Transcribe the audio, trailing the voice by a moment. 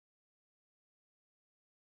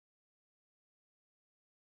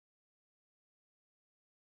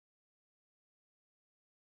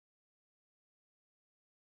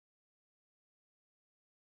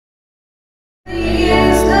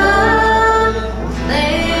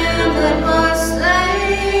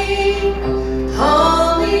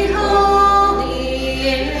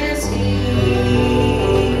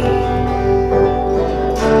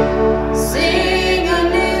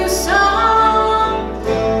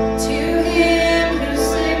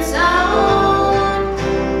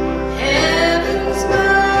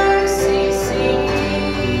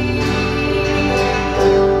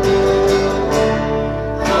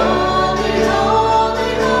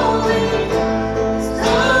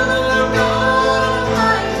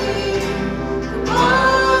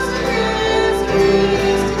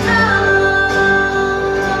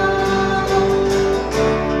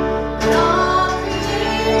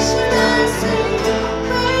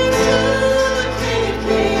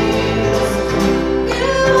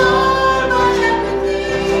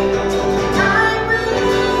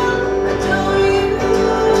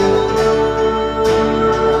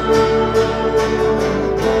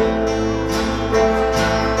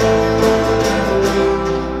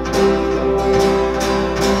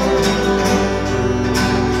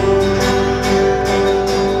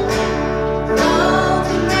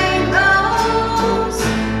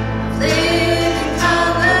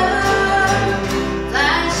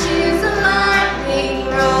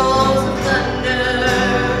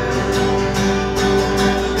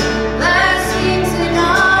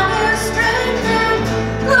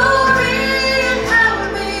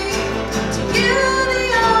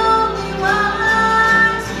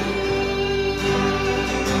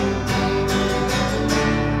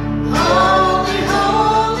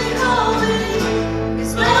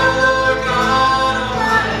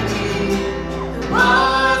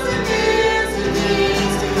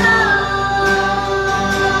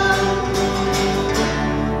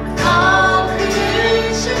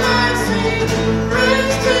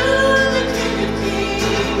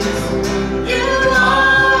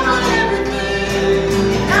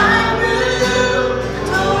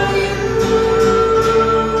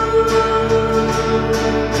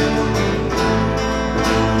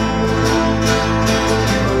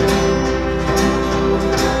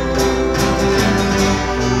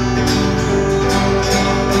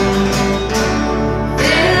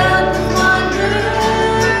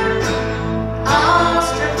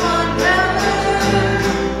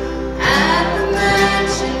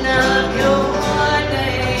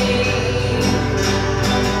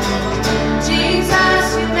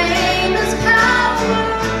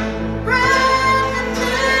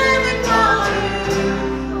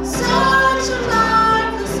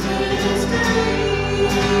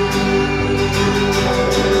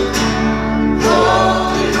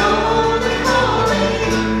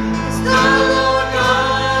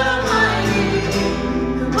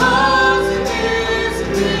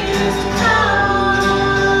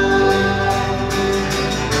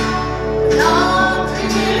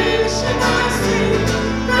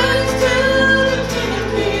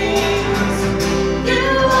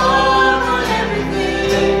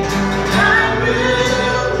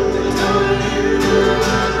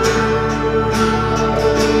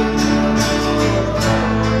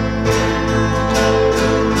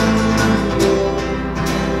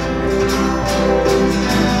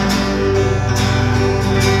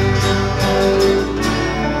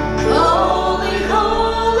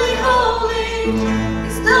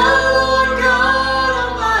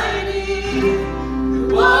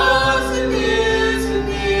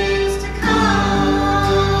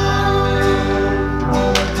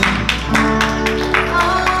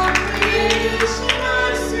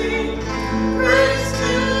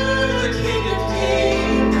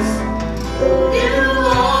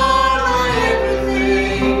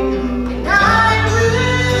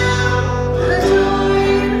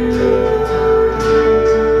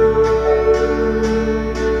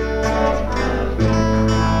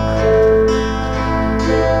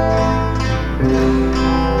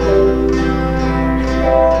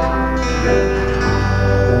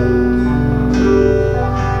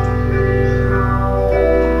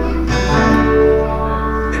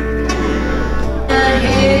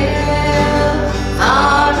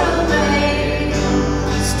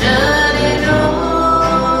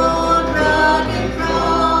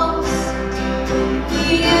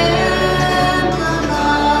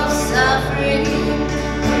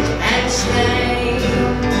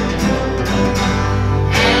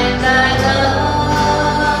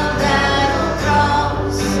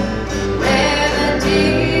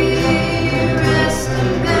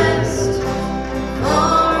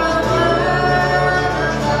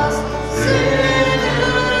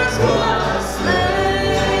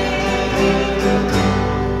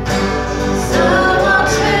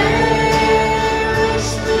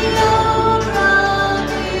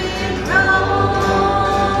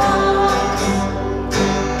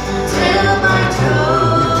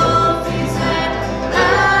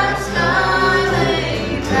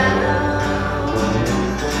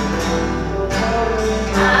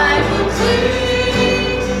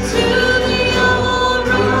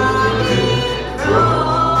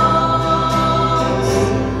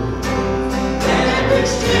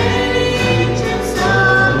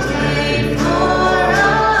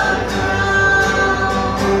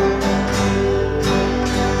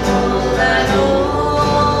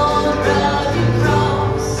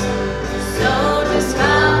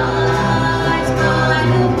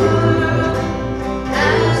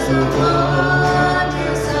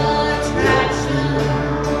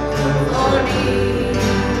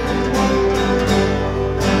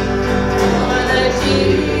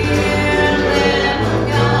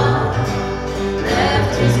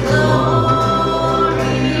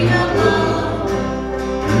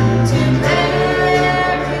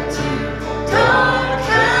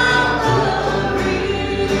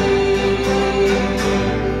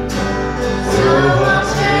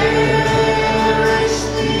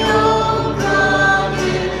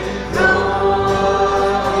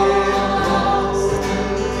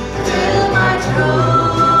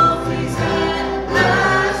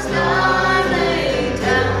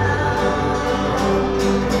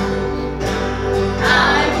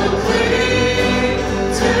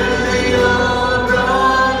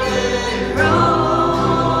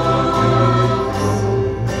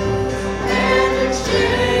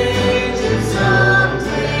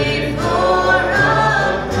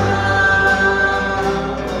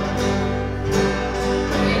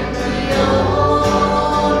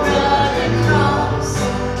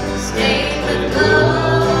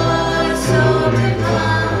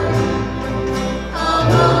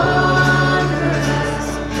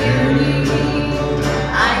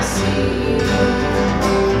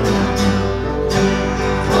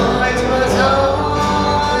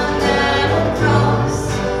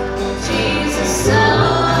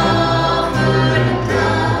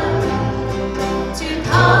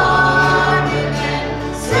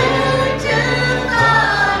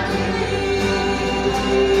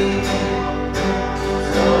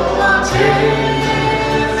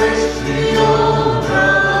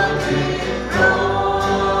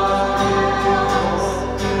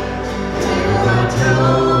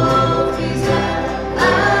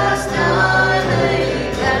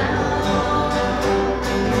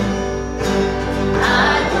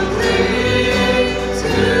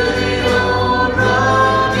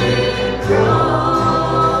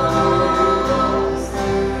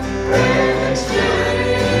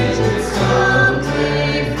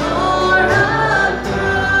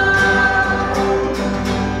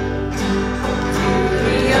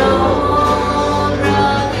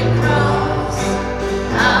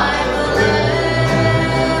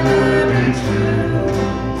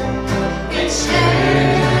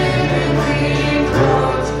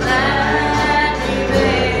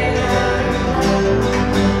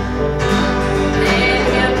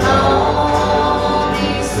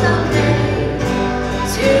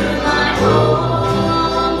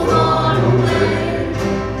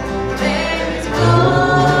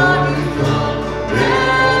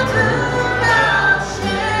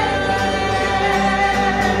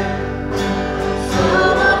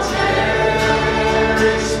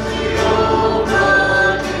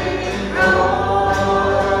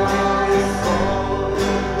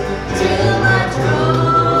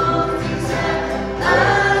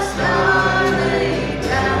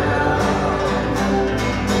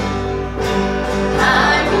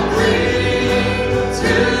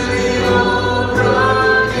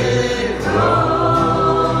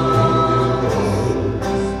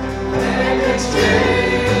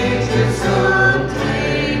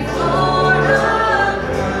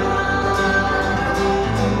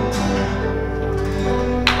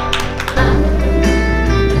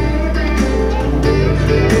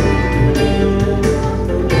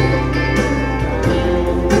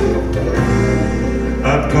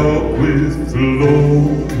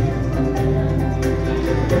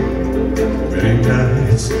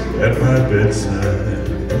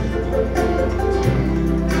side.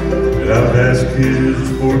 And I've asked His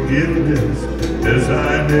forgiveness as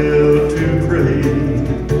I knelt to pray.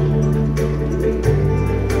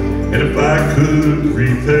 And if I could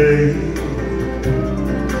repay,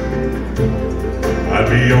 I'd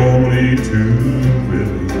be only too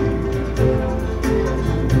willing.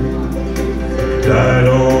 He died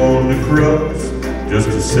on the cross just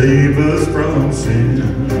to save us from sin.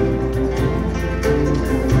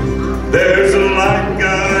 There's a light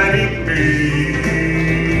guiding me.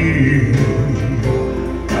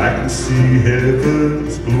 I can see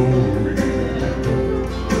heaven's glory,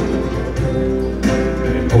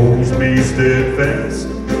 and it holds me steadfast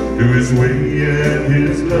to His way and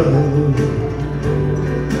His love,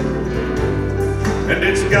 and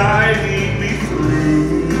it's guiding me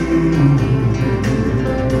through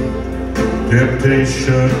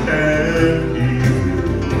temptation and evil.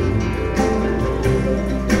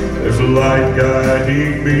 There's a light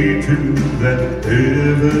guiding me to that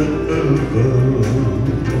heaven above.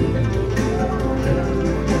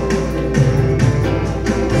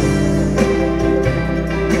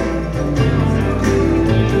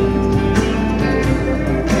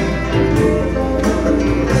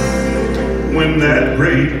 When that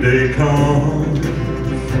great day comes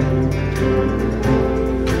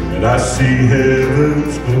and I see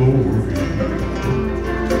heaven's glory,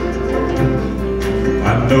 I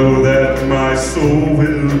know that my soul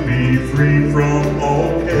will be free from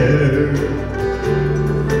all care.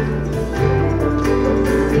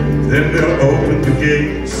 Then they'll open the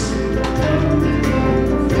gates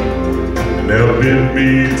and they'll bid me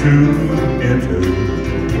to enter.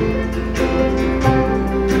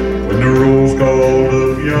 When the roll's called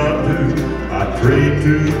up yonder, I pray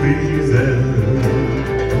to be there.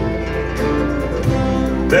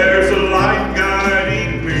 There's a light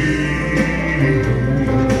guiding me.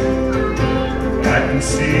 I can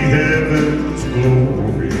see heaven's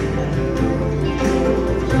glory,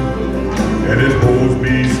 and it holds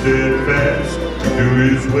me steadfast to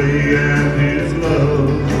His way and His love.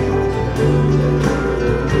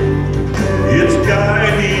 It's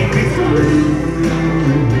guiding me through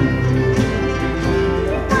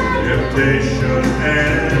temptation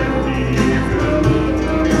and evil.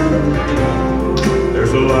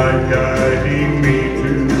 There's a light guiding me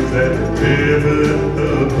to that heaven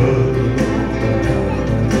above.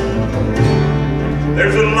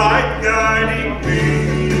 There's a light guiding me.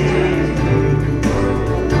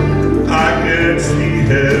 I can see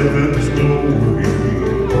heaven's glory,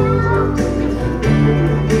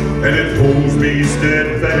 and it holds me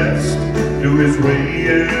steadfast to His way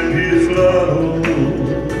and His love.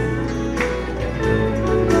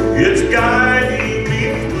 It's guiding me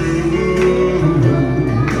through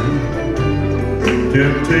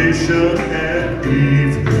temptation and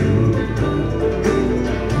evil.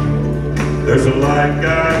 There's a light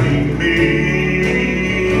guiding me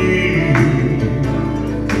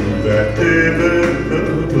that heaven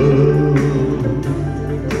above.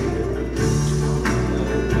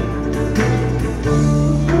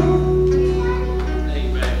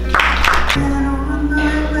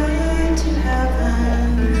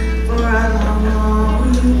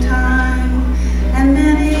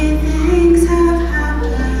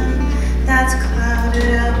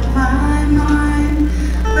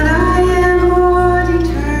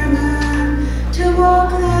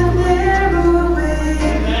 Walk that narrow way.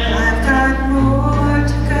 I've got more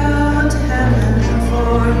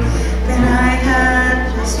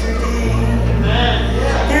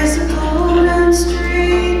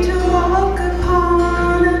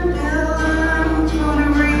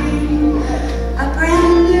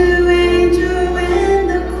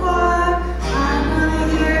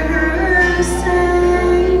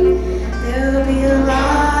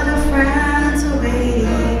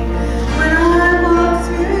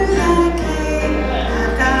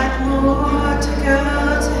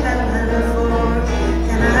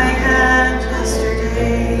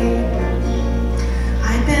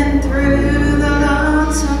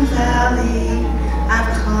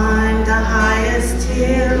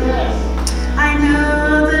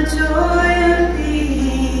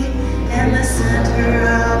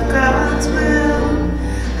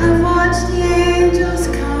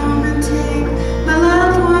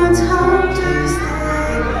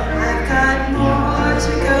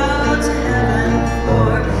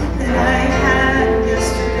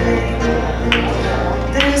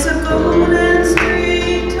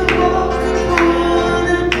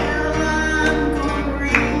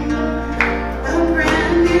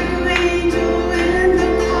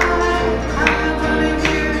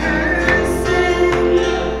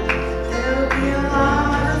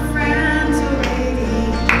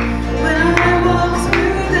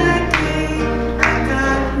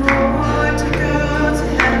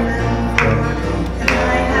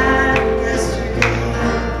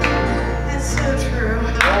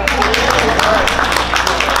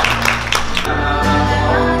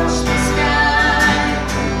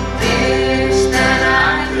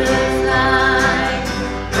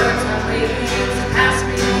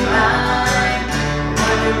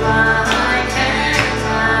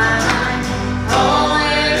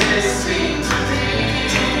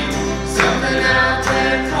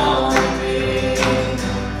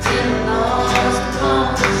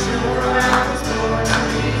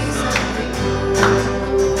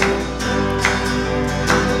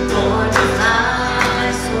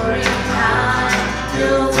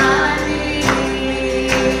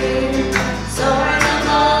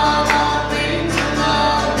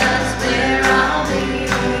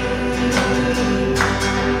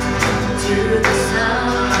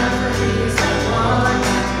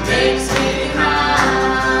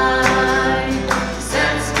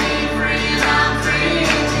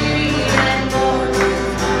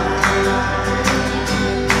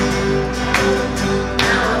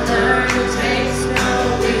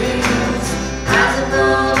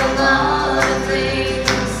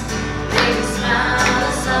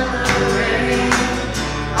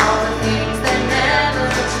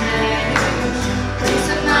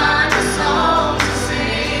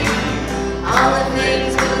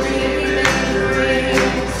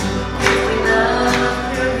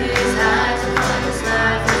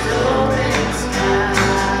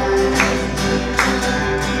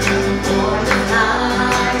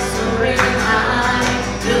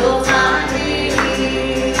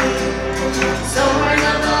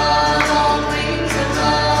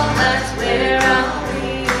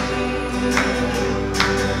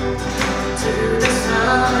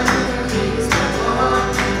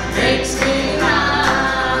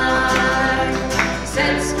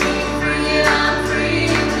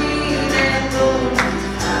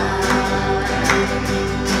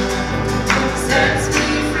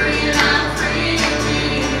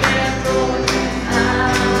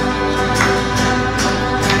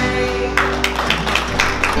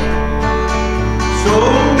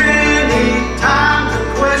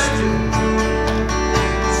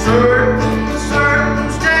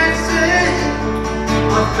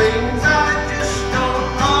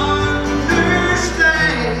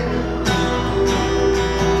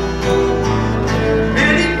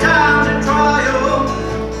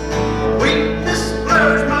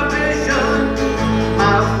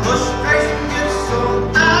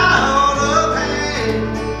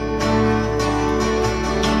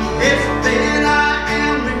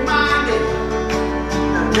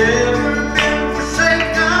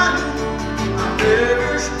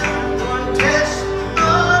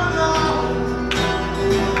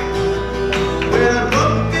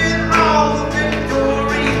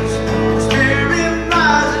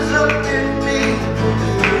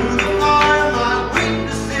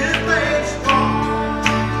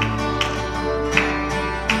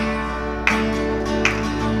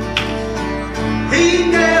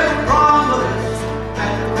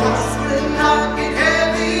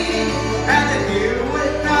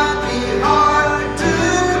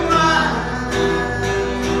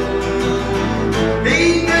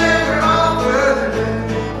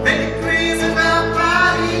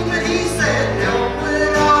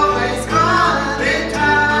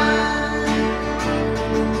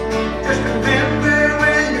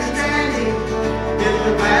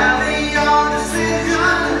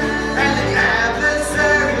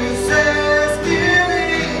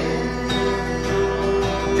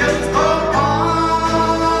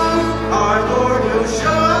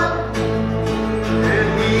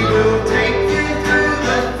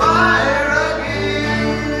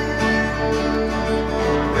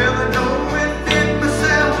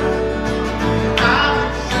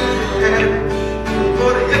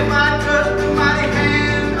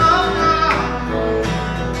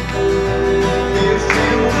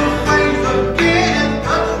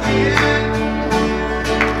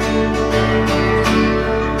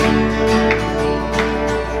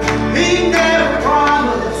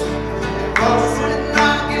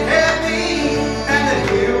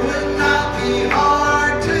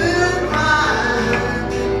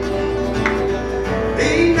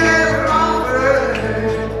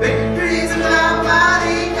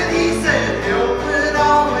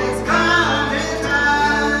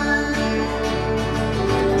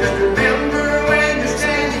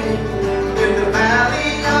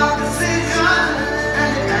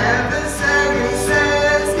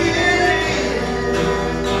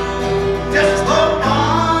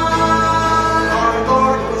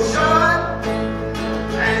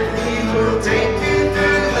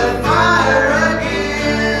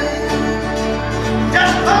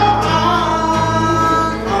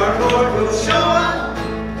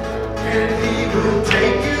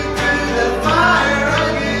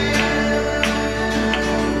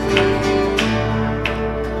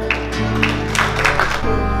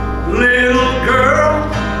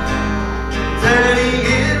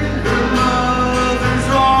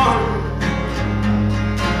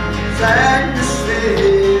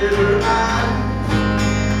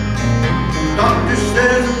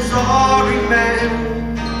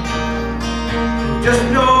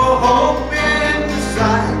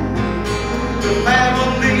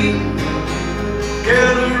family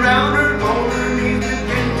gathered around her on her knees,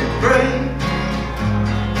 begin to pray.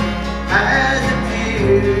 As a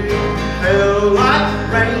tear fell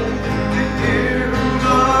like rain to hear her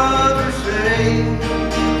mother say,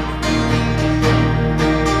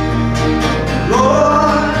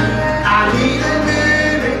 Lord, I need a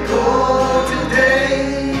miracle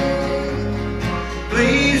today.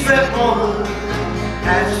 Please let one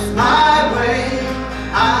pass my way.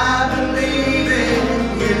 I believe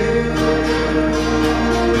in you.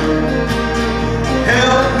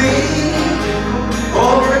 Help me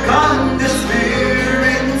overcome this fear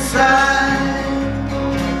inside.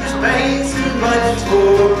 This pain's too much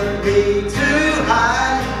for me to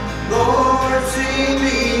hide. Lord, see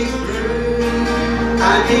me through.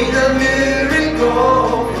 I need a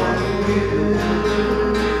miracle from you.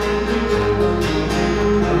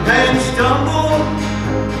 A man stumbled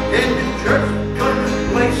into church,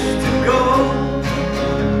 couldn't place to go.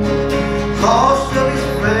 Lost of his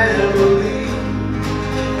family,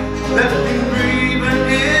 left him grieving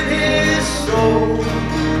in his soul.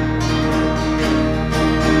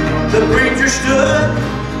 The preacher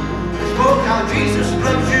stood and spoke how Jesus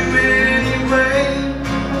loves you anyway.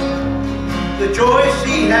 The choice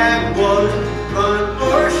he had was run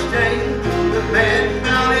or stay. The man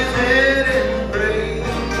bowed his head and prayed.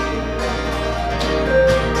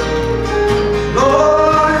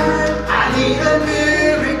 Lord, I need a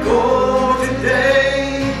miracle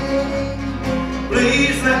today.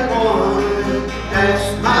 Please let one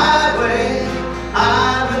pass my way.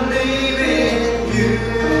 I believe in you.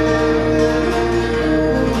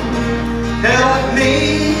 Help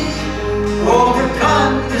me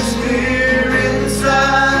overcome this fear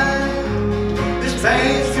inside. This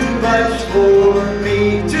pain's too much for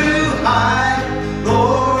me to hide.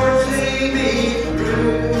 Lord, see me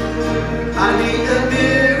through. I need a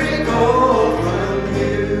miracle from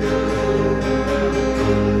you.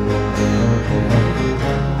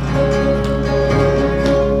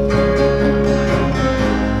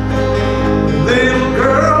 Little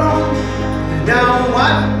girl, now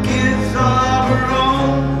white kids of her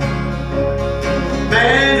own.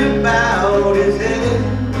 Man who bowed his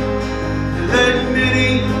head and led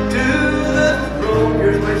many to the throne.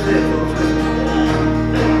 Here's my cell phone.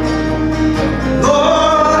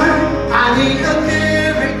 Lord, I need a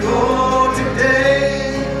miracle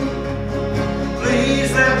today.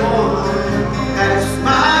 Please let one pass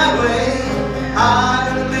my way.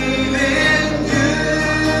 I believe in you.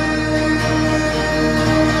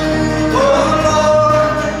 Oh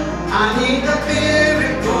Lord, I need a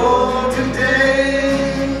miracle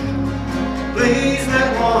today. Please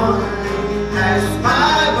let one pass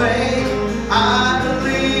my way. I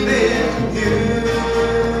believe in you.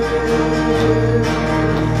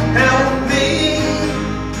 Help me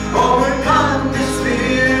overcome this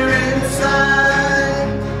fear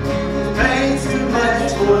inside. The pain's too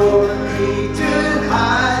much for me to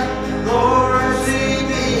hide. Lord, see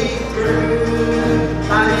me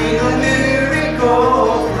through. I need a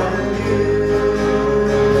miracle from you.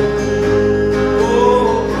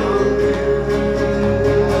 Oh, from you.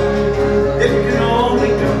 It can only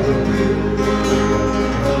come from you.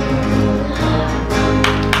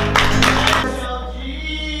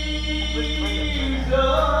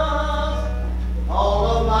 All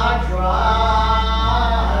of my trials,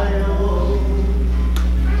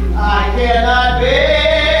 I cannot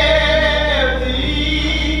bear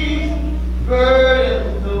these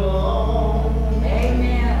burdens alone.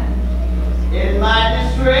 Amen. In my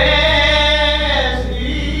distress,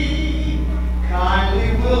 He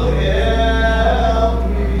kindly will help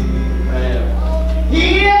me.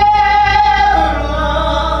 He ever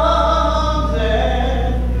loves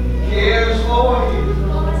and cares for His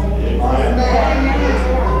own.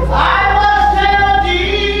 I must tell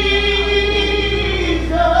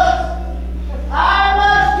Jesus, I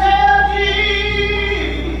must tell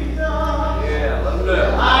Jesus,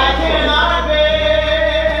 I cannot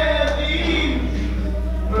bear these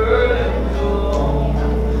burdens alone.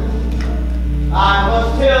 I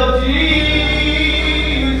must tell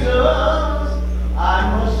Jesus,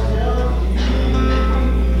 I must tell Jesus.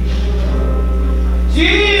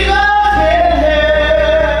 Jesus can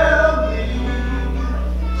help me.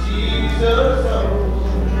 Jesus,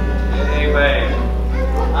 Amen.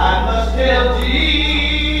 I must tell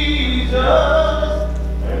Jesus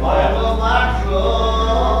all of my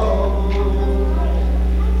troubles.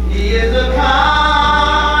 He is a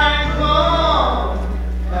kind,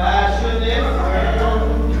 compassionate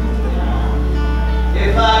friend.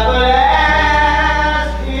 If I would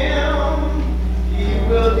ask Him, He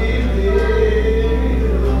will deliver.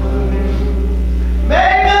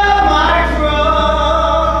 Make of my troubles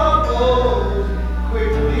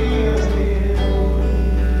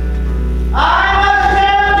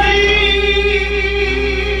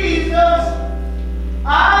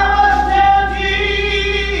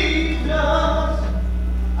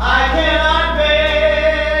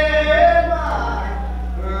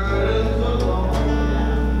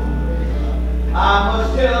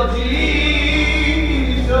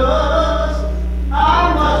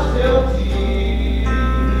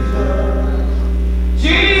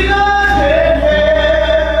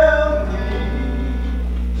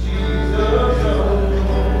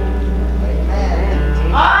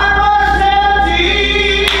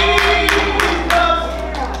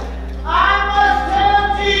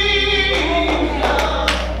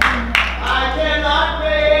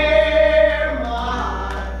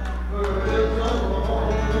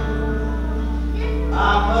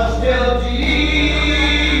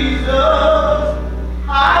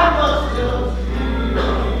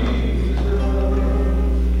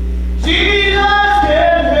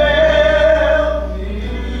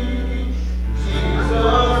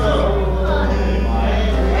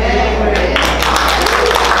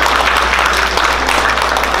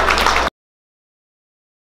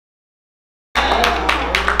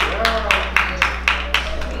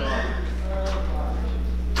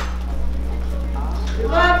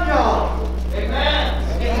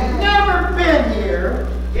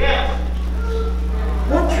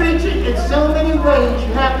in so many ways,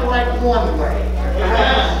 you have to like one way.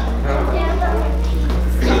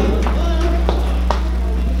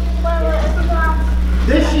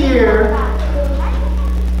 This year,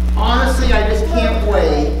 honestly, I just can't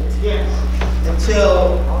wait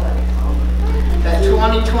until that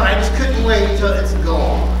 2020. I just couldn't wait until it's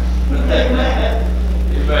gone.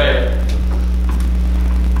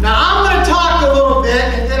 Now, I'm going to talk a little bit,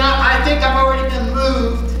 and then I think I've already been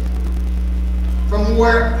moved from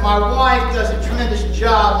where my wife does a tremendous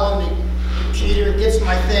job on the computer and gets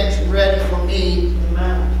my things ready for me.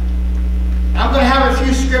 I'm going to have a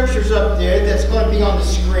few scriptures up there that's going to be on the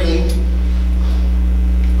screen.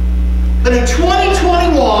 But in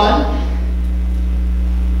 2021,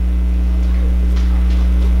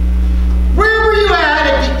 where were you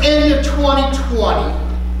at the end of 2020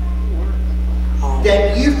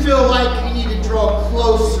 that you feel like you need to draw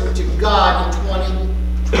closer to God in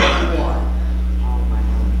 2021?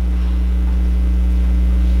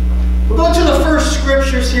 We'll go to the first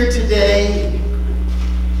scriptures here today.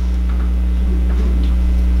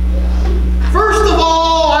 First of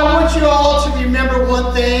all, I want you all to remember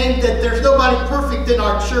one thing, that there's nobody perfect in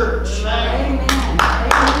our church. Amen.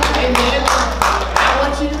 Amen. I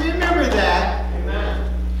want you to remember that.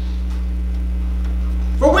 Amen.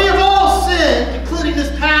 For we have all sinned, including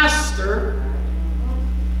this pastor,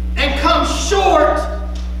 and come short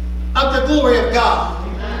of the glory of God.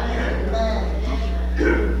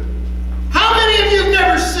 How many of you have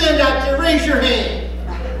never sinned out there? Raise your hand.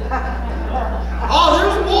 Oh,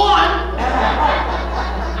 there's one.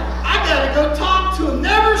 I gotta go talk to them.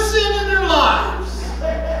 Never sinned in their lives.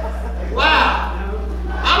 Wow.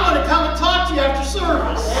 I'm gonna come and talk to you after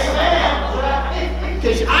service.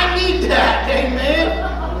 Because I need that. Amen.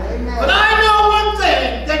 But I know one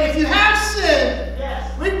thing, that if you have sinned,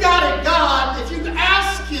 we've got a God, if you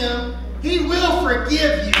ask Him, He will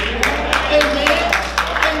forgive you. Amen.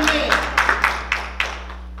 Amen.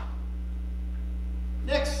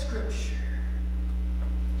 Next scripture.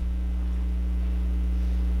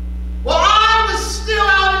 Well, I was still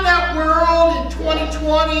out in that world in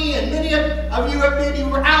 2020, and many of you maybe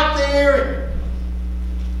were out there, and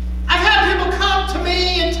I've had people come to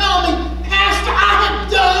me and tell me, Pastor, I have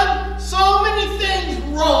done so many things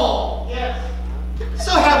wrong.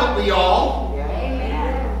 So haven't we all?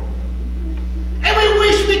 And we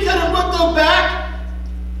wish we could have go back,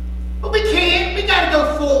 but we can't. We got to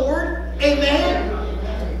go forward. Amen.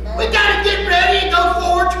 We got to get ready and go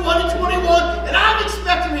forward 2021, and I'm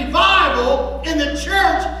expecting revival in the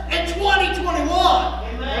church in 2021.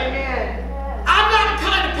 Amen. I'm not the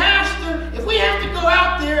kind of pastor, if we have to go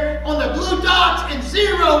out there on the blue dots in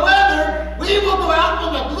zero weather, we will go out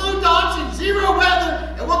on the blue dots in zero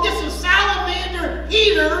weather, and we'll get some salamander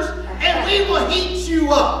heaters, and we will heat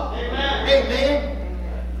you up. Amen. Amen.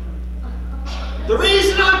 The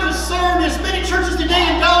reason I'm concerned is many churches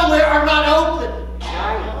today in Delaware are not open.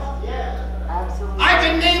 I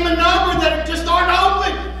can name a number that just aren't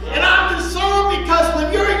open. And I'm concerned because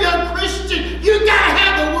when you're a young Christian, you got to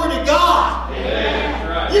have the Word of God.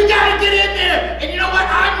 Amen. You got to get in there. And you know what?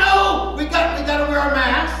 I know we got to wear a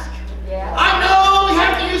mask. I know we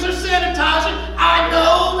have to use our sanitizer. I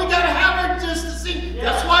know we got to have our distancing.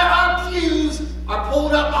 That's why our pews are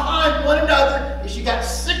pulled up behind one another. Is you got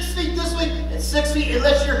 6 feet this week and 6 feet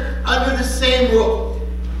unless you're under the same roof.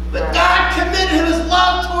 But God committed His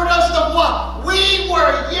love toward us to what? We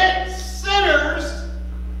were yet sinners.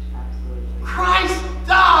 Christ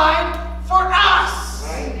died for us.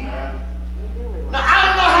 Now, I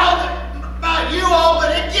don't know how about you all,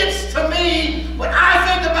 but it gets to me when I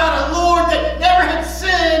think about a Lord that never had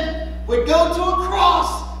sinned, would go to a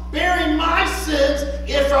cross bearing my sins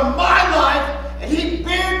and from my life, and He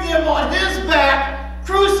bared them on His back,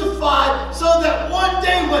 crucified, so that one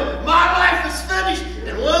day when my life is finished,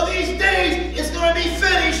 and one of these days it's going to be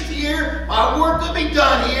finished here, my work will be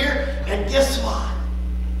done here, and guess what?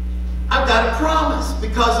 I've got a promise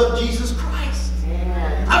because of Jesus Christ.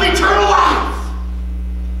 Of eternal life.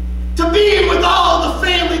 To be with all the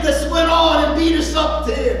family that's went on and beat us up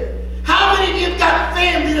there. How many of you have got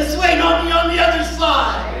family that's waiting on you on the other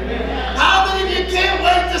side? Amen. How many of you can't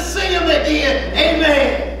wait to see them again?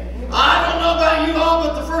 Amen. I don't know about you all,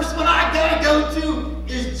 but the first one I got to go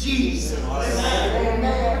to is Jesus. Amen.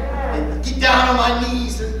 And get down on my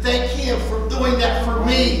knees and thank Him for doing that for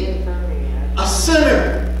me. A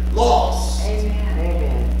sinner lost.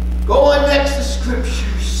 Amen. Go on next to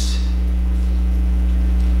scriptures.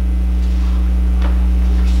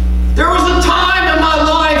 There was a time in my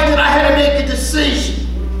life that I had to make a decision.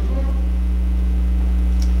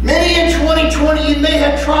 Many in 2020 you may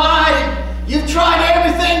have tried, you've tried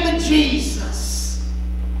everything but Jesus.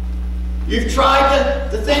 You've tried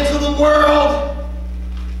the things of the world.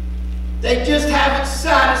 They just haven't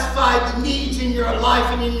satisfied the needs in your life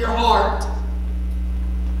and in your heart.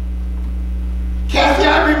 Kathy,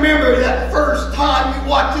 I remember that first time you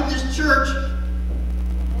walked in this church.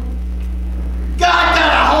 God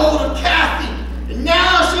got a hold of Kathy, and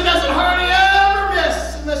now she doesn't hardly ever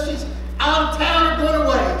miss unless she's out of town or going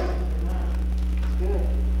away.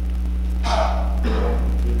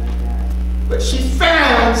 But she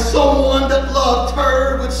found someone that loved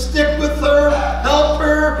her, would stick with her, help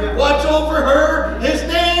her, watch over her. His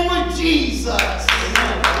name was Jesus.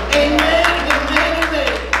 Amen, amen,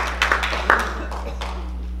 amen.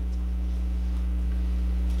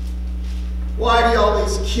 Why do all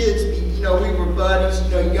these kids be, we were buddies,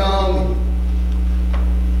 young.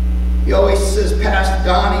 He always says, Pastor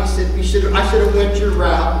Donnie, he said, I should have went your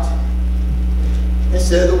route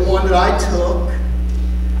instead of the one that I took.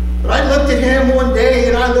 But I looked at him one day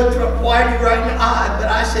and I looked up Whitey right in the eye, but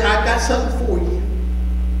I said, I've got something for you.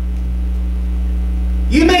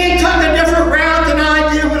 You may have took a different route than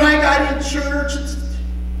I did when I got in church,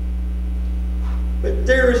 but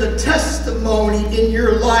there is a testimony in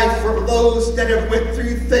your life for those that have went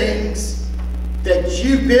through things that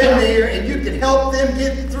you've been there and you can help them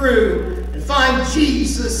get through and find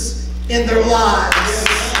Jesus in their lives.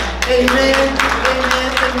 Amen,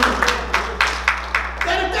 amen, amen.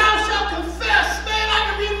 That if thou shalt confess, man, I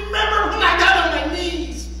can remember when I got on my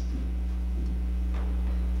knees.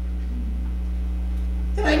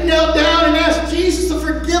 And I knelt down and asked Jesus to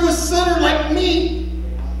forgive a sinner like me.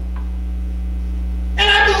 And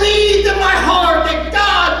I believed in my heart that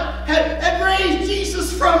God had raised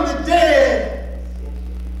Jesus from the dead.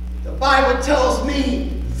 The Bible tells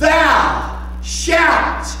me, thou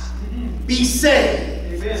shalt be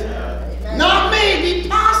saved. Amen. Not maybe,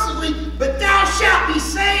 possibly, but thou shalt be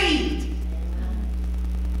saved.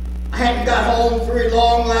 I hadn't got home very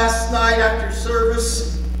long last night after service.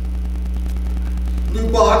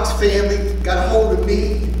 Boggs family got a hold of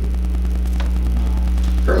me.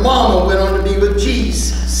 Her mama went on to be with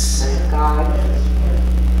Jesus. Thank God.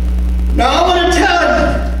 Now I want to tell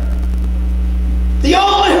you, the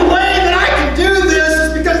only way that I can do this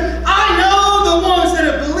is because I know the ones that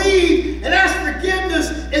have believed and asked forgiveness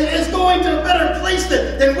is going to a better place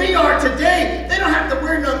than we are today. They don't have to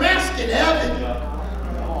wear no mask in heaven.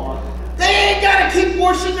 They ain't got to keep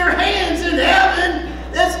washing their hands in heaven.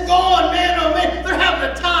 It's gone, man, oh man. They're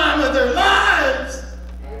having the time of their lives.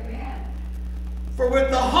 Amen. For with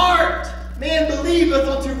the heart man believeth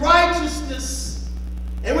unto righteousness,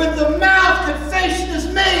 and with the mouth confession is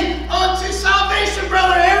made unto salvation,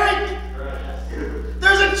 Brother Eric. Right.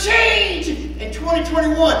 There's a change in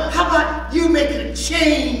 2021. How about you making a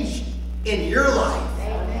change in your life?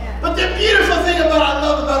 Amen. But the beautiful thing I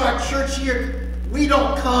love about our church here, we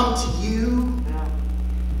don't come to you.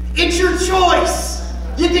 It's your choice.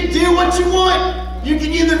 You can do what you want. You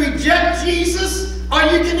can either reject Jesus or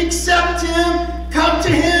you can accept him, come to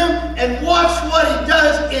him, and watch what he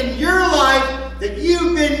does in your life that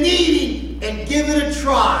you've been needing, and give it a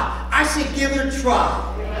try. I say give it a try.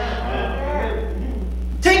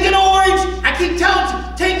 Take an orange. I keep telling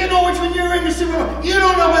you, take an orange when you're in the supermarket. You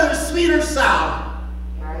don't know whether it's sweet or sour.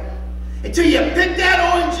 Until you pick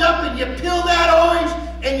that orange up and you peel that orange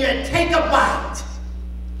and you take a bite.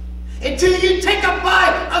 Until you take a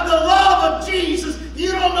bite of the love of Jesus,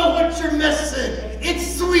 you don't know what you're missing.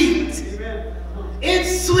 It's sweet.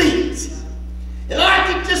 It's sweet. And I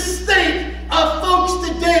can just think of folks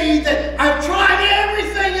today that have tried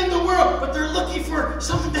everything in the world, but they're looking for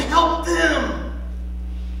something to help them.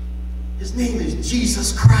 His name is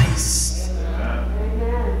Jesus Christ.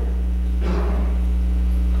 Amen.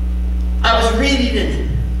 I was reading it.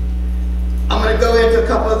 I'm going to go into a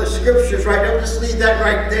couple other scriptures right now. Just leave that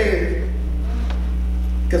right there.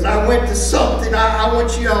 Because I went to something I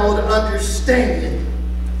want you all to understand.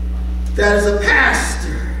 That as a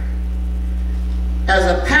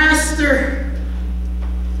pastor,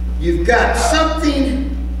 you've got something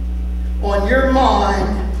on your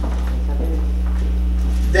mind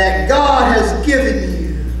that God has given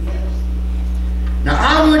you. Now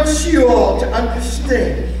I want you all to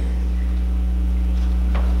understand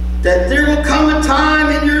that there will come a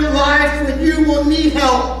time in your life when you will need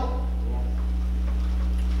help.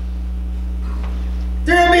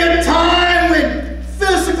 There will be a time when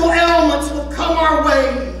physical ailments will come our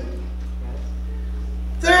way.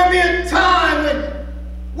 There will be a time when,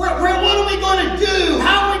 what are we going to do?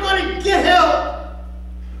 How are we going to get help?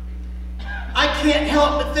 I can't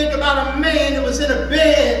help but think about a man that was in a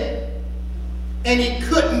bed and he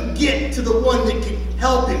couldn't get to the one that could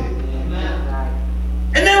help him.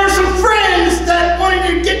 And there were some friends that wanted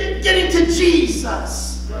to get him to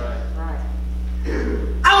Jesus.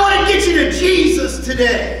 I want to get you to Jesus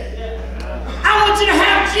today. I want you to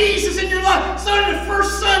have Jesus in your life. Starting the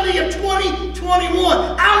first Sunday of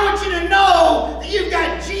 2021, I want you to know that you've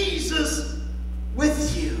got Jesus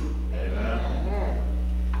with you. Amen.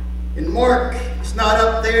 And Mark is not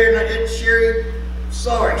up there, and I Sherry,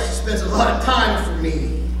 sorry, she spends a lot of time for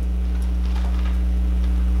me.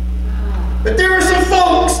 But there were some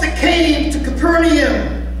folks that came to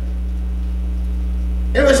Capernaum.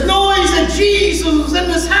 There was noise that Jesus was in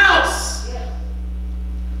this house.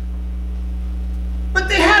 But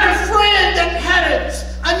they had a friend that had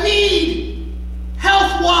a need,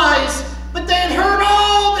 health-wise, but they had heard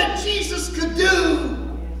all that Jesus could do.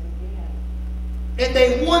 And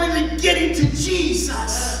they wanted to get him to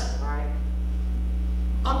Jesus.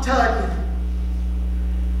 I'm telling you,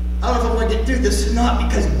 I don't know if I want to get through this or not,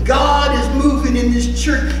 because God is moving in this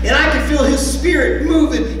church, and I can feel his spirit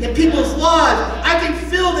moving in people's lives. I can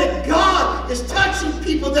feel that God is touching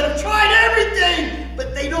people that have tried everything,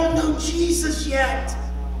 but they don't know Jesus yet.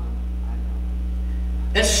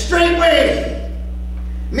 And straightway,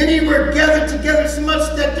 many were gathered together so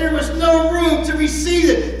much that there was no room to receive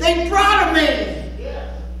it. They brought him in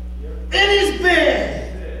his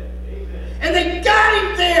bed, and they got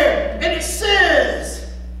him there. And it says,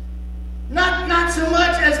 not so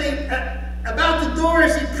much as they about the door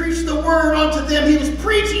as he preached the word unto them. He was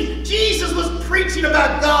preaching. Jesus was preaching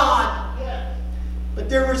about God. But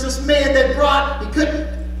there was this man that brought, he couldn't,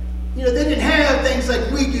 they didn't have things like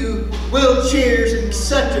we do, wheelchairs and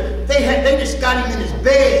etc. They just got him in his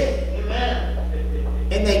bed.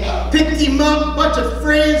 And they picked him up, a bunch of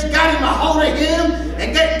friends, got him a hold of him,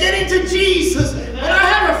 and get him to Jesus. But I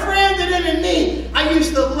have a friend that in me, I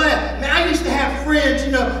used to laugh. Man, I used to have friends,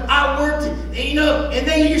 I worked, and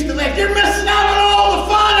they used to laugh. You're missing out on all the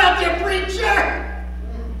fun out there, preacher.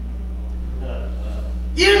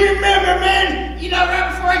 You remember, man,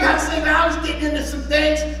 right before I got saved, I was getting into some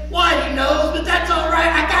things. Whitey knows, but that's all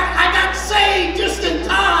right. I got saved just in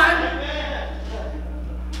time.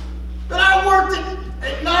 But I worked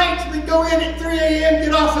at night. We'd go in at 3 a.m.,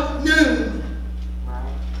 get off at noon.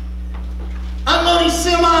 Unloading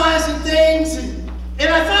semis and things. And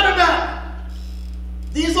I thought about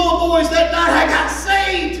these old boys that night I got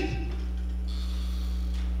saved.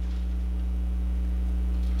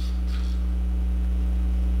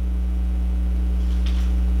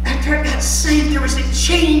 After I got saved, there was a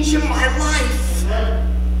change in my life.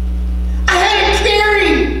 I had a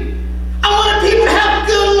caring. I wanted people to have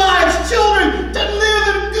good lives, children to live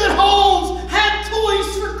in good homes, have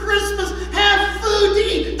toys for Christmas, have food to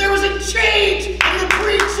eat. There was a change in the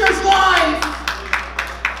preacher's life.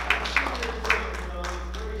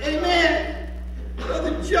 Amen.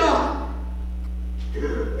 Brother John.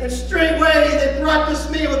 And straightway they brought this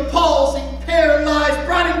man with palsy, paralyzed,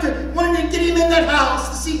 brought him wanted to get him in that house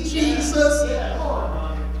to see Jesus.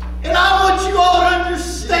 And I want you all to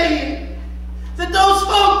understand that those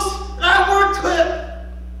folks that I worked with,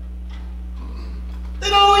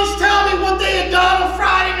 they'd always tell me what they had done on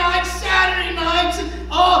Friday nights, Saturday nights, and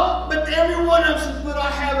but every one of them said, but I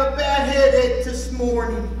have a bad headache this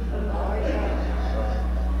morning.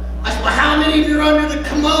 I said, well, how many of you are under the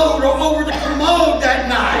commode or over the commode that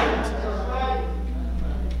night?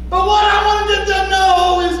 But what I wanted them to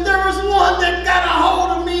know is there was one that got a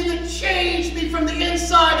hold of me that changed me from the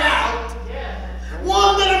inside out.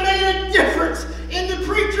 One that made a difference in the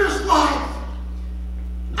preacher's life.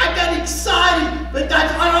 I got excited, but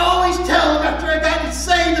I always tell them after I got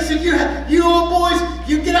saved, I said, you old boys,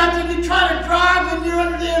 you get out there and you try to drive when you're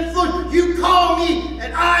under the influence, you call me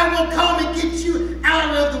and I will come and get you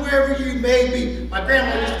out of wherever you may be. My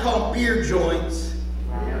grandma used to call them beer joints.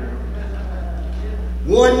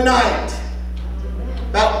 One night,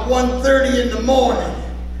 about 1:30 in the morning,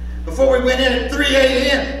 before we went in at 3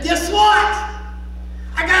 a.m., guess what?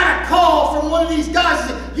 I got a call from one of these guys that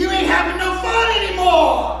said, you ain't having no fun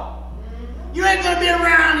anymore. You ain't going to be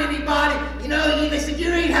around anybody. They said, you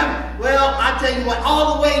ain't having, well, I tell you what,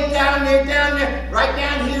 all the way down there, right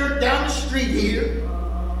down here, down the street here.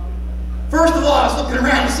 First of all, I was looking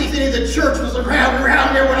around to see if any of the church was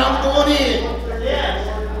around there when I was going in.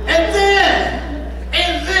 And then,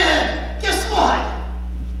 guess what?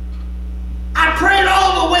 I prayed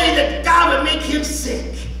all the way that God would make him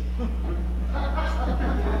sick.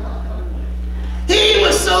 He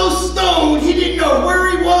was so stoned, he didn't know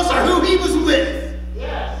where he was or who he was with.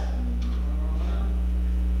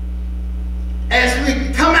 As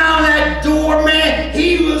we come out of that door, man,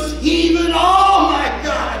 he was heaving. Oh my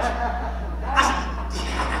God.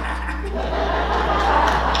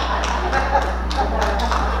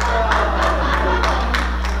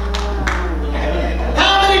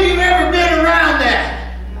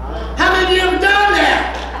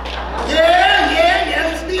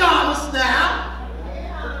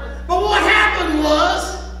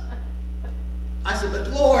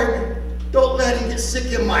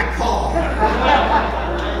 sick in my car.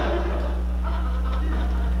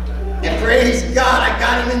 And praise God, I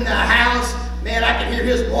got him in the house. Man, I could hear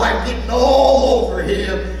his wife getting all over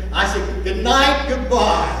him. I said, good night,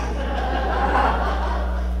 goodbye.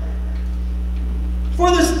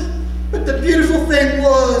 But the beautiful thing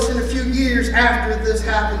was, in a few years after this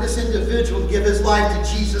happened, this individual gave his life to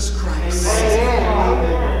Jesus Christ.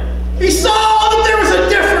 He saw that there was a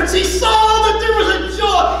difference. He saw that there was a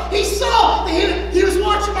joy. He saw that he was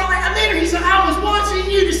watching my life. And later he said, I was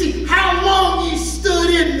watching you to see how long you stood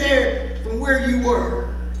in there from where you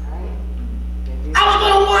were. I was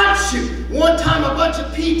going to watch you. One time, a bunch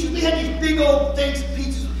of peaches. We had these big old things of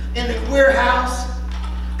peaches in the warehouse.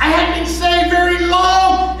 I hadn't been saved very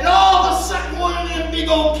long, and all of a sudden, one of them big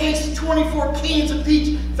old cases, 24 cans of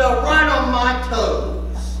peach, fell right on my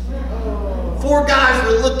toes. 4 guys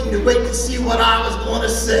were looking to wait to see what I was going to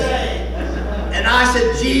say. And I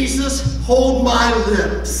said, Jesus, hold my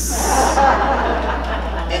lips.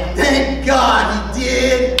 And thank God he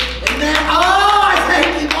did. And then, I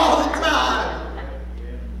thank him all the time.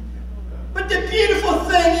 But the beautiful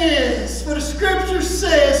thing is, what the scripture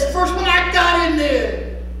says, first when I got in there,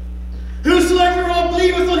 whosoever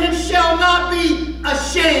believeth on him shall not be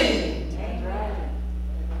ashamed.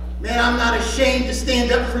 Man, I'm not ashamed to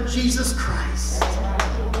stand up for Jesus Christ.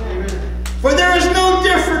 For there is no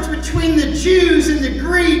difference between the Jews and the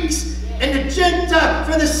Greeks and the Gentiles,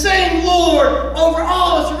 for the same Lord over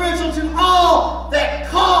all is original to all that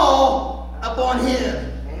call upon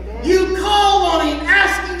him. You call on him,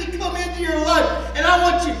 ask him to come into your life. And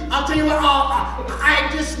I'll tell you what, I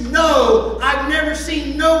just know I've never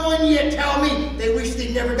seen no one yet tell me they wish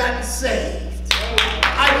they'd never gotten saved.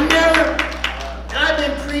 And I've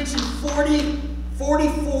been preaching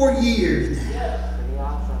 44 years now.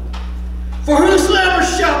 For whosoever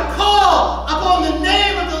shall call upon the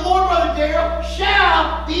name of the Lord, Brother Darrell,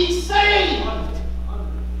 shall be saved.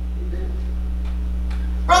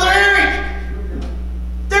 Brother Eric,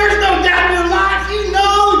 there's no doubt in your life. You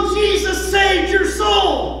know Jesus saved your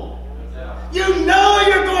soul. You know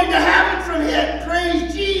you're going to heaven from him.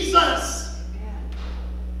 Praise Jesus.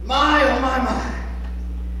 My, oh my, my.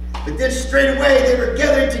 But then straight away they were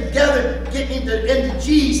gathered together, getting into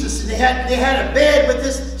Jesus, and they had a bed with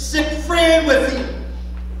this sick friend with him.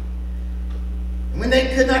 And when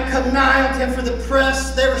they could not come nigh unto him for the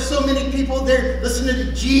press, there were so many people there listening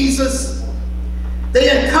to Jesus. They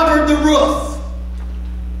uncovered the roof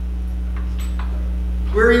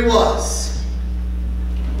where he was.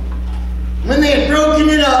 When they had broken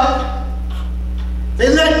it up, they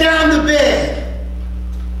let down the bed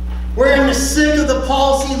wherein the sick of the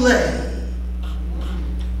palsy lay.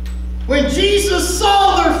 When Jesus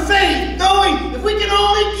saw their faith, knowing if we can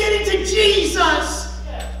only get into Jesus,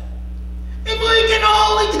 if we can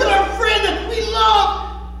only get our friend that we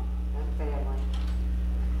love.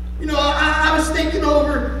 You know, I was thinking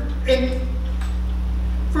over in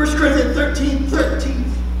 1 Corinthians 13:13.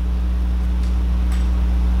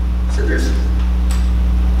 So there's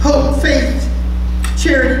hope, faith,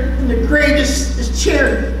 charity, and the greatest is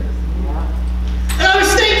charity. And I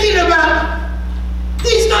was thinking about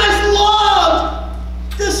these guys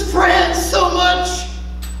loved this friend so much.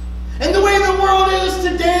 And the way the world is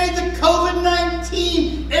today, the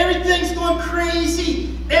COVID-19, everything's going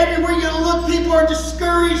crazy. Everywhere you look, people are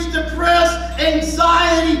discouraged, depressed,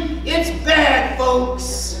 anxiety. It's bad,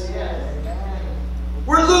 folks.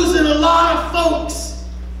 We're losing a lot of folks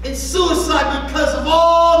in suicide because of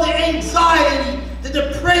all the anxiety, the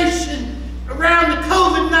depression around the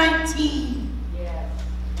COVID-19.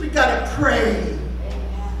 We got to pray.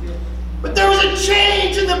 But there was a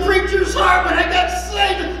change in the preacher's heart when I got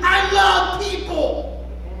saved. I love people.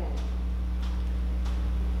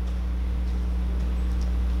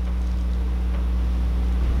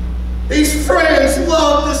 These friends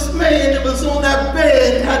loved this man that was on that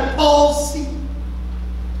bed and had palsy.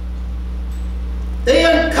 They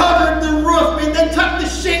uncovered the roof and they took the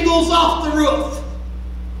shingles off the roof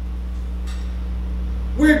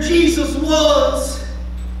where Jesus was.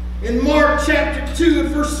 In Mark chapter 2 and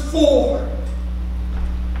verse 4,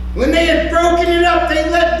 when they had broken it up, they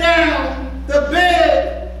let down the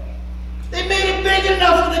bed. They made it big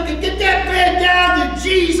enough so they could get that bed down to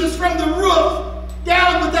Jesus from the roof,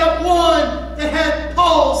 down with that one that had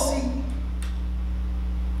palsy.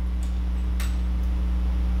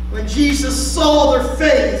 When Jesus saw their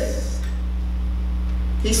faith,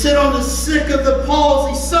 he said unto the sick of the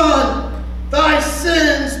palsy, Son, thy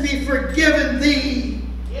sins be forgiven thee.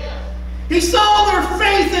 He saw their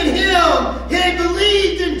faith in him. He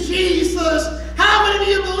believed in Jesus. How many of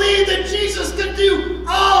you believe that Jesus could do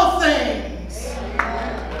all things?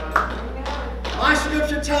 I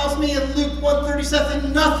Scripture tells me in Luke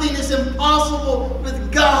 1:37, nothing is impossible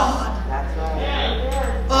with God. That's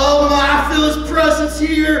right. Oh my, I feel His presence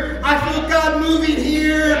here. I feel God moving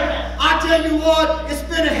here. I tell you what, it's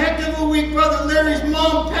been a heck of a week. Brother Larry's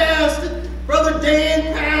mom passed, and Brother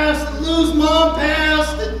Dan passed, and Lou's mom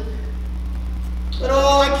passed. But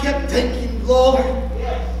oh, I kept thinking, Lord,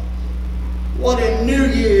 what a New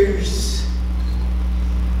Year's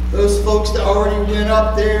those folks that already went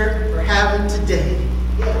up there are having today.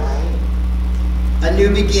 A new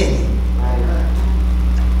beginning.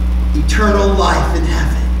 Eternal life in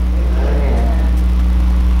heaven.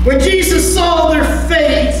 When Jesus saw their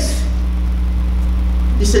faith,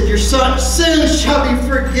 He said, your sins shall be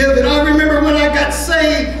forgiven. I remember when I got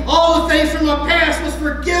saved, all the things from my past was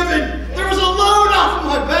forgiven. There was a load off of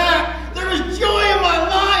my back. There was joy in my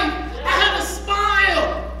life. I had a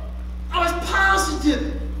smile. I was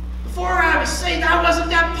positive. Before I was saved, I wasn't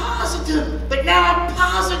that positive. But now I'm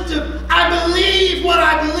positive. I believe what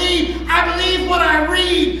I believe. I believe what I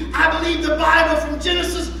read. I believe the Bible from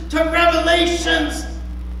Genesis to Revelations.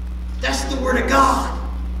 That's the Word of God.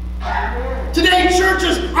 Today,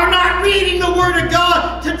 churches are not reading the Word of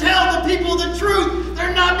God to tell the people the truth.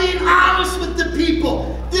 They're not being honest with the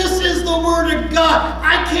people. This is the Word of God.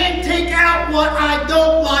 I can't take out what I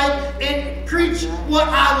don't like and preach what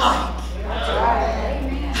I like. That's right.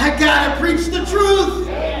 I gotta preach the truth.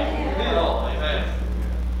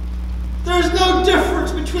 There's no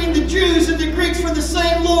difference between the Jews and the Greeks, for the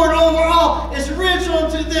same Lord over all is original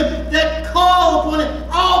to them that call upon it.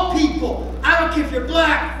 All people. I don't care if you're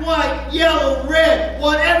black, white, yellow, red,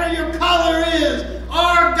 whatever your color is,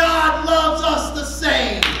 our God loves us the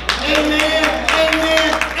same. Amen,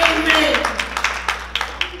 amen, amen.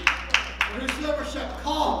 Whosoever shall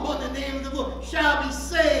call upon the name of the Lord shall be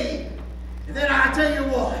saved. And then I tell you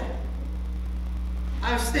what,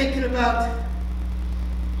 I was thinking about,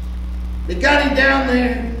 they got Him down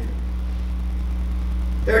there.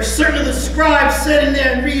 There are certain of the scribes sitting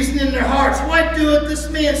there and reasoning in their hearts, why doeth this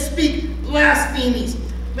man speak blasphemies?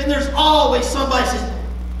 I mean, there's always somebody says,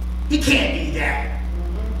 he can't do that.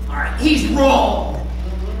 All right, he's wrong.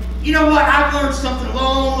 You know what? I've learned something a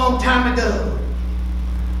long, long time ago.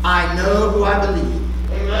 I know who I believe.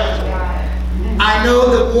 I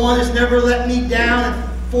know that one has never let me down in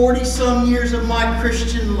 40-some years of my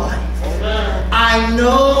Christian life. I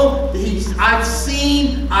know that I've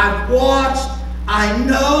seen, I've watched, I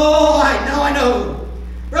know.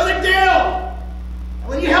 Brother Daryl,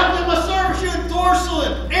 when you helped in my service, you and Dorsal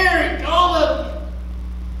and Eric, all of you.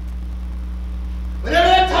 Whenever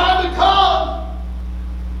that time would come,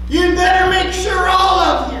 you'd better make sure, all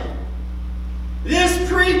of you, this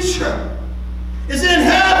preacher is in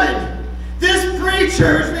heaven. This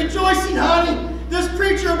preacher is rejoicing, honey. This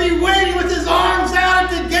preacher will be waiting with his arms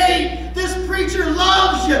out at the gate. This preacher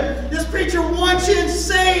loves you. This preacher wants you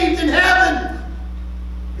saved in heaven.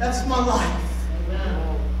 That's my life.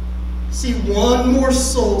 Amen. See one more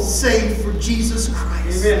soul saved for Jesus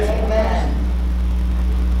Christ. Amen.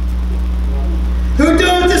 Who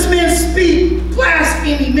doeth this man speak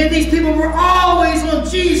blasphemy? Man, these people were always on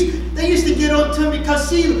Jesus. They used to get on to him because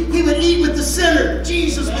he would eat with the sinner.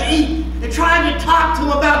 Jesus would eat. They tried to talk to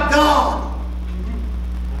him about God.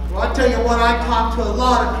 Well, I tell you what, I talk to a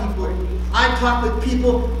lot of people. I talk with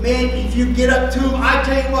people, man, if you get up to them, I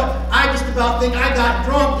tell you what, I just about think I got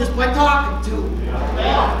drunk just by talking to them.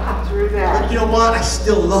 Yeah. Through that. But you know what? I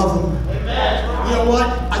still love them. Amen. You know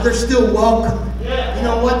what? They're still welcome. Yeah. You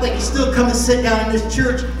know what? They can still come and sit down in this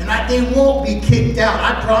church, and they won't be kicked out.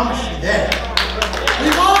 I promise you that.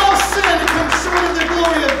 We've all sinned and come short of the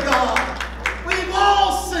glory of God. We've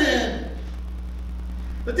all sinned.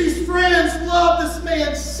 But these friends love this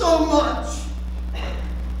man so much.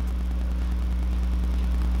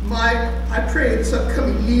 I pray this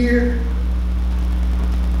upcoming year,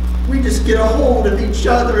 we just get a hold of each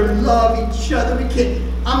other and love each other. We can't.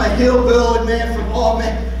 I'm a hillbilly man from all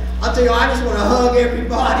men. I'll tell you, I just want to hug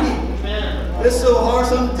everybody. Amen. It's so hard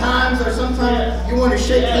sometimes, or sometimes you want to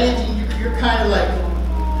shake hands and you're kind of like,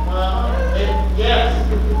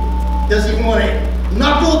 Yes. does he want to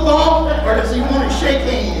knuckle bump or does he want to shake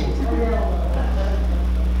hands?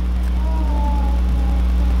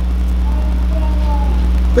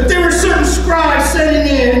 But there were certain scribes sitting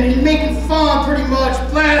there and making fun, pretty much,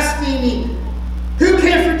 blaspheming. Who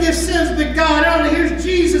can forgive sins but God? Oh, here's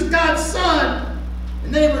Jesus, God's Son.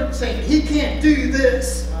 And they were saying, he can't do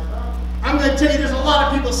this. I'm going to tell you, there's a lot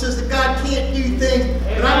of people that says that God can't do things.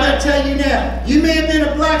 But I'm going to tell you now, you may have been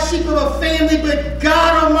a black sheep of a family, but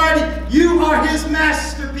God Almighty, you are His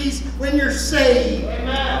masterpiece when you're saved.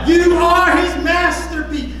 Amen. You are His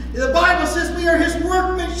masterpiece. The Bible says we are His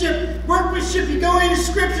workmanship Workmanship, you go into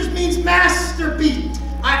scriptures, means masterpiece.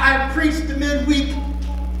 I preached the midweek,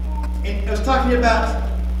 and I was talking about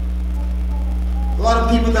a lot of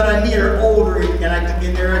people that I meet are older, and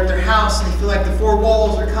they're at their house, and they feel like the four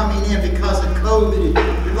walls are coming in because of COVID,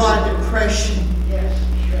 and a lot of depression.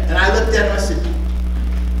 And I looked at them and I said,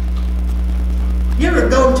 you ever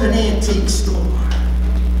go to an antique store?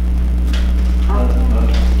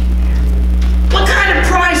 What kind of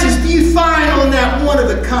prices do you find on that one of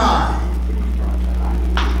a kind?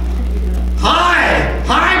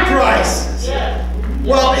 High prices.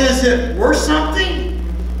 Well, is it worth something?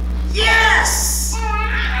 Yes.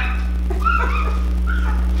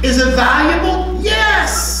 Is it valuable?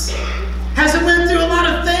 Yes. Has it went through a lot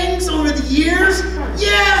of things over the years?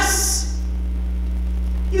 Yes.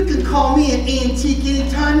 You can call me an antique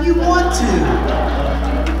anytime you want to.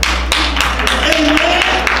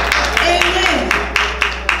 Amen. Amen.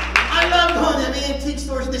 I love going to the antique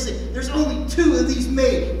stores and they say, there's only 2 of these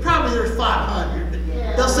made. Probably there's 500. But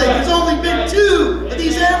they'll say, there's only been 2 of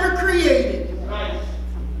these ever created.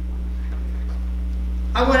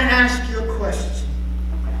 I want to ask you a question.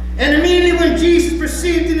 And immediately when Jesus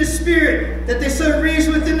perceived in his spirit that they so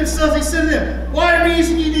reasoned within themselves, he said to them, why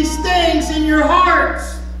reason ye these things in your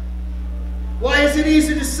hearts? Why is it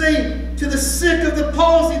easier to say to the sick of the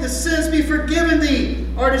palsy, the sins be forgiven thee,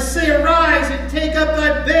 or to say, arise and take up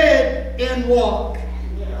thy bed and walk?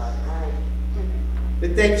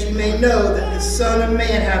 But that you may know that the Son of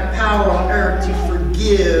Man hath power on earth to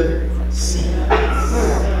forgive sins.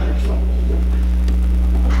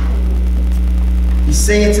 He's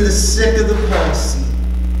saying to the sick of the palsy,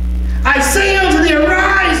 I say unto thee,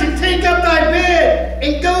 arise and take up thy bed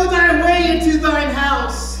and go thy way into thine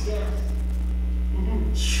house.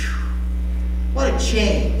 What a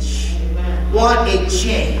change. What a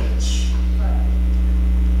change.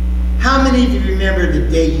 How many of you remember the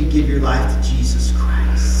day you give your life to Jesus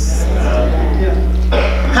Christ?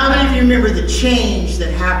 How many of you remember the change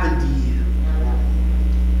that happened to you?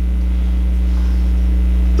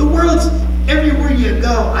 The world's, everywhere you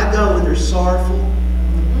go, I go and there's sorrowful,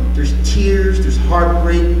 there's tears, there's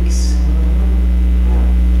heartbreaks.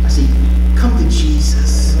 I say, come to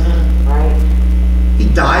Jesus. He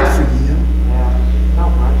died for you.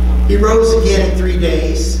 He rose again in 3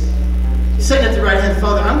 days. He's sitting at the right hand of the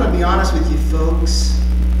Father. I'm going to be honest with you, folks.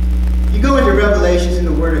 You go into Revelations in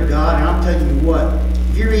the Word of God, and I'm telling you what,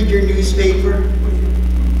 if you read your newspaper,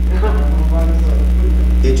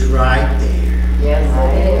 it's right there. Yes,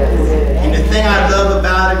 it is. And the thing I love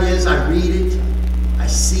about it is I read it, I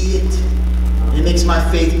see it, and it makes my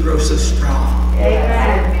faith grow so strong.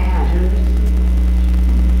 Amen.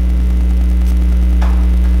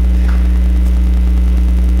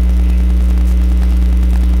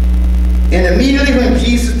 And immediately when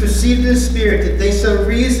Jesus perceived in his spirit that they so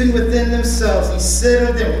reasoned within themselves, he said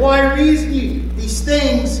unto them, why reason you these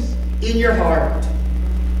things in your heart?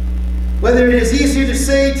 Whether it is easier to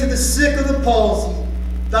say to the sick of the palsy,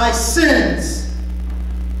 thy sins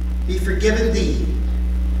be forgiven thee,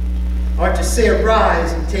 or to say,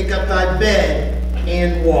 arise and take up thy bed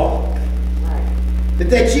and walk. But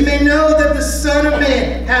that you may know that the Son of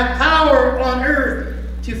Man hath power on earth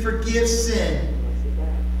to forgive sin.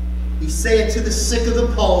 He saith to the sick of the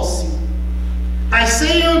palsy, I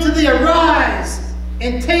say unto thee, arise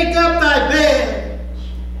and take up thy bed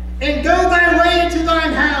and go thy way into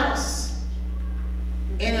thine house.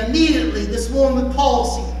 And immediately this woman with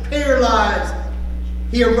palsy, paralyzed,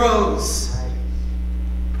 he arose,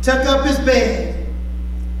 took up his bed,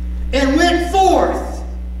 and went forth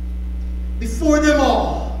before them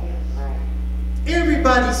all.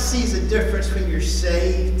 Everybody sees a difference when you're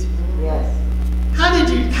saved. Yes. How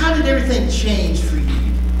did everything change for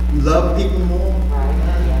you? You love people more?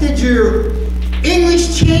 Did your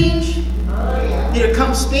English change? Did it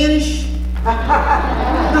come Spanish?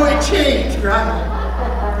 No, it changed, right?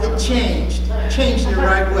 It changed. Changed in the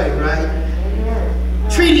right way, right?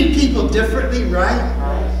 Treating people differently, right?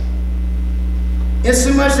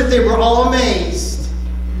 Insomuch that they were all amazed.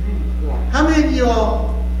 How many of you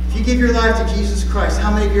all, if you give your life to Jesus Christ,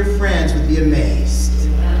 how many of your friends would be amazed?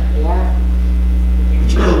 Yeah.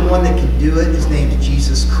 You know the one that can do it, his name's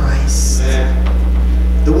Jesus Christ.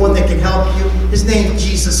 The one that can help you, his name's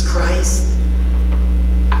Jesus Christ.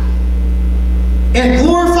 And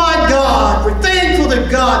glorified God. We're thankful to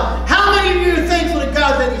God. How many of you are thankful to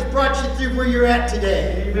God that he's brought you through where you're at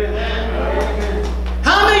today? Amen.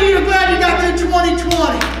 How many of you are glad you got through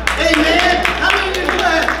 2020? Amen. How many of you are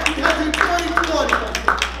glad you got through 2020?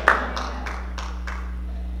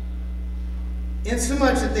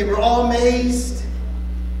 Insomuch that they were all amazed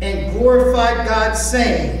and glorified God,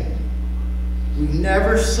 saying, we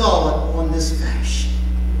never saw it on this fashion.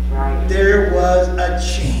 Right. There was a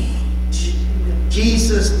change.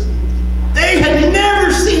 Jesus, they had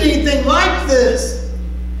never seen anything like this.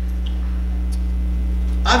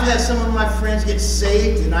 I've had some of my friends get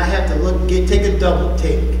saved and I have to take a double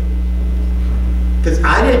take. Because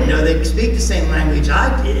I didn't know they could speak the same language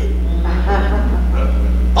I did.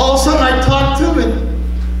 All of a sudden I talked to them and,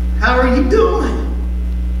 how are you doing?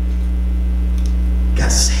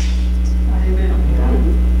 Got saved.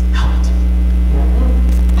 Helped.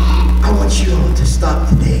 I want you all to stop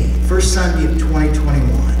today, first Sunday of 2021.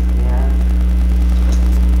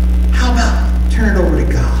 How about turn it over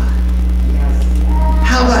to God?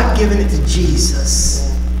 How about giving it to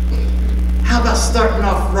Jesus? How about starting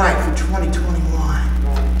off right for 2021?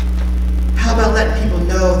 How about letting people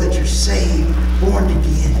know that you're saved, born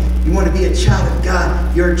again? You want to be a child of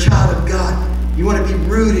God. You're a child of God. You want to be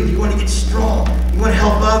rooted. You want to get strong. You want to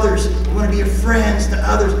help others. You want to be a friend to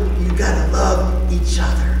others. You got to love each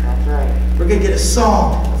other. That's right. We're going to get a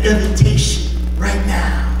song of invitation right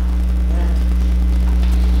now.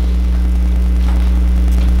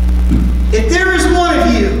 If there is one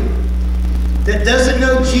of you that doesn't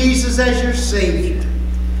know Jesus as your Savior,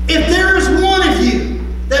 if there is one of you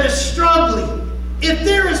that is struggling, if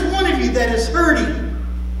there is one of you that is hurting,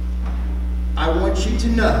 I want you to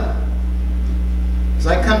know, as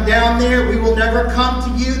I come down there, we will never come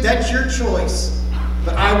to you. That's your choice.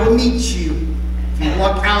 But I will meet you if you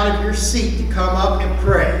walk out of your seat to come up and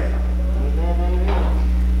pray.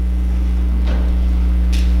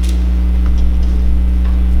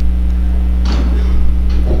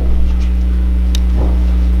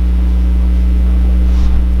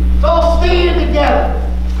 So all stand together.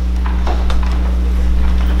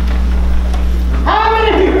 How many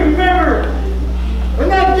of you remember when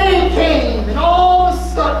that day came and all of a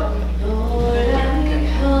sudden, Lord,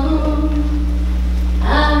 I come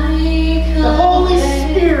the Holy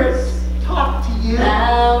Spirit talked to you?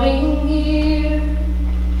 bowing here.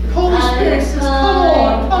 The Holy Spirit says, come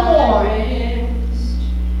on, come on.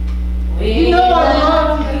 We You know I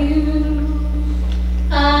love you.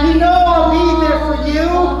 You know I'll be there for you.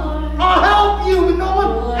 I'll help you when no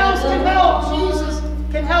one else can help. Jesus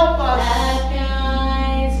can help us.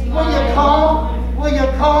 Will you come?